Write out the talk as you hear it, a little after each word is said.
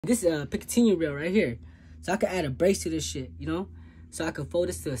This is a Picatinny rail right here. So I could add a brace to this shit, you know? So I could fold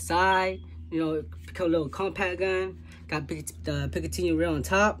this to the side, you know, become a little compact gun. Got the Picatinny rail on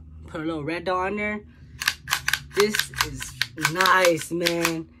top. Put a little red dot on there. This is nice,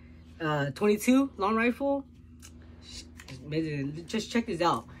 man. 22 long rifle. Just check this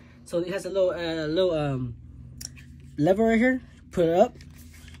out. So it has a little lever right here. Put it up.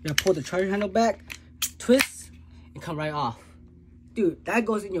 You gotta pull the charger handle back, twist, and come right off. Dude, that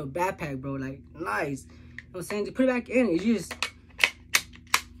goes in your backpack, bro. Like, nice. You know what I'm saying? Just put it back in. It's just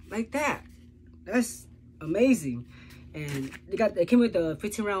like that. That's amazing. And it came with the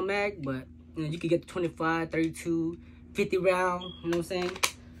 15 round mag, but you know, you could get the 25, 32, 50 round. You know what I'm saying?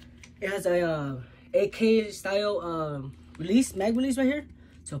 It has a AK style mag release right here.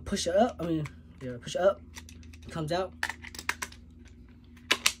 So push it up. Push it up. It comes out.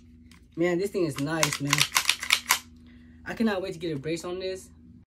 Man, this thing is nice, man. I cannot wait to get a brace on this.